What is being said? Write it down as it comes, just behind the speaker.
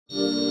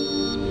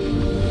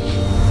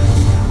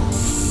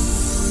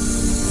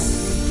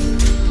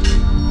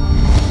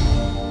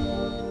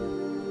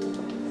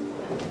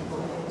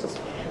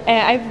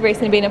I've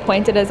recently been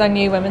appointed as our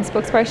new women's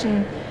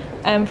spokesperson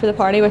for the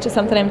party, which is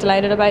something I'm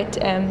delighted about.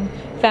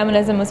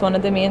 Feminism was one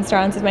of the main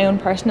strands of my own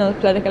personal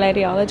political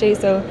ideology,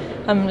 so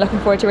I'm looking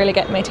forward to really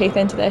getting my teeth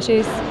into the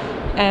issues.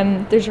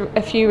 There's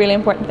a few really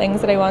important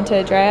things that I want to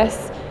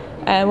address.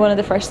 One of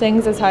the first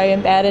things is how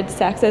embedded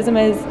sexism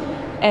is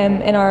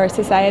in our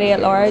society at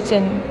large,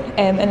 and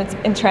it's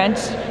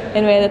entrenched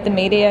in a way that the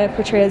media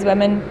portrays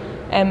women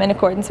in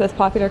accordance with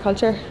popular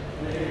culture.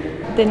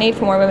 The need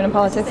for more women in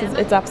politics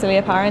is absolutely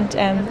apparent.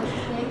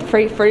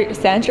 For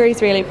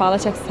centuries really,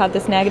 politics has had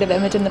this negative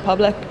image in the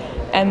public,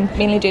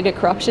 mainly due to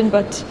corruption,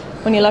 but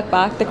when you look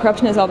back, the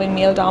corruption has all been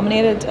male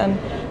dominated, and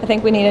I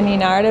think we need a new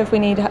narrative. We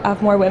need to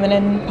have more women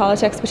in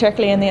politics,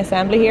 particularly in the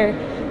Assembly here.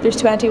 There's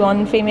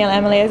 21 female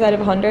MLAs out of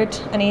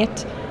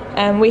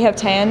 108. We have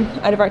 10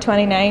 out of our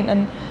 29,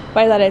 and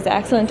while that is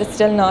excellent, it's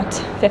still not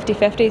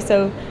 50-50,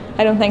 so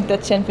I don't think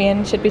that Sinn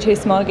Féin should be too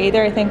smug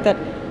either. I think that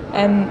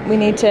we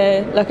need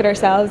to look at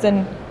ourselves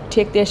and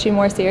take the issue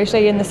more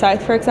seriously. In the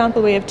South, for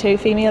example, we have 2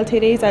 female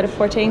TDs out of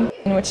 14,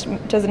 which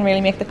doesn't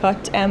really make the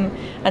cut,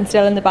 and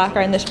still in the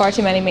background there's far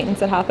too many meetings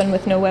that happen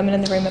with no women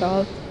in the room at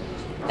all.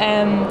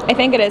 I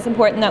think it is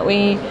important that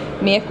we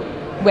make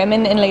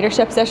women in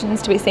leadership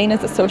positions to be seen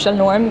as a social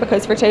norm,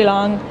 because for too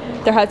long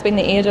there has been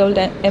the age-old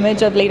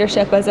image of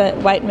leadership as a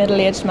white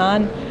middle-aged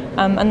man,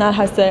 and that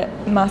has the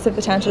massive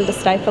potential to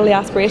stifle the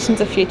aspirations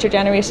of future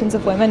generations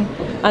of women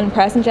and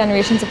present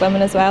generations of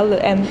women as well.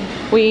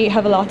 We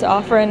have a lot to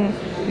offer, and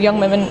young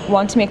women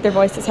want to make their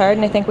voices heard,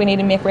 and I think we need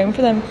to make room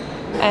for them.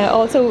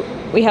 Also,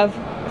 we have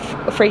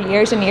for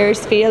years and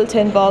years failed to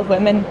involve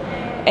women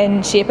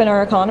in shaping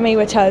our economy,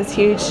 which has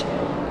huge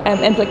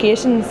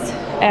implications.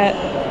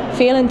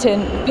 Failing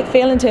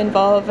to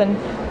involve and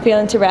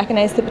failing to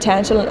recognise the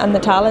potential and the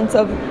talents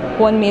of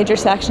one major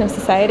section of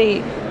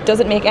society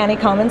doesn't make any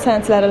common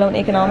sense, let alone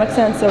economic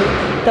sense, so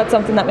that's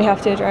something that we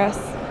have to address.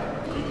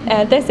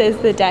 This is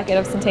the decade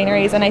of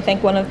centenaries, and I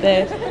think one of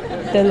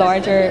the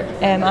larger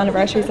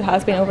anniversaries that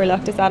has been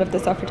overlooked is that of the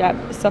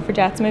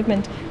suffragettes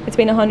movement. It's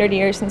been 100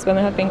 years since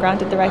women have been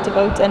granted the right to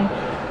vote, and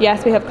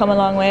yes, we have come a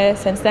long way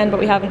since then, but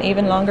we have an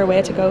even longer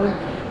way to go.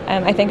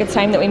 I think it's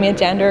time that we made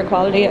gender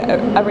equality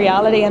a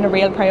reality and a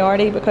real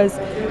priority, because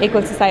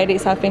equal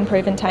societies have been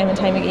proven time and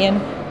time again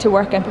to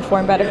work and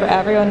perform better for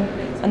everyone,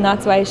 and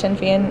that's why Sinn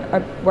Féin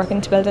are working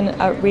to build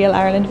a real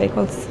Ireland of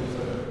equals.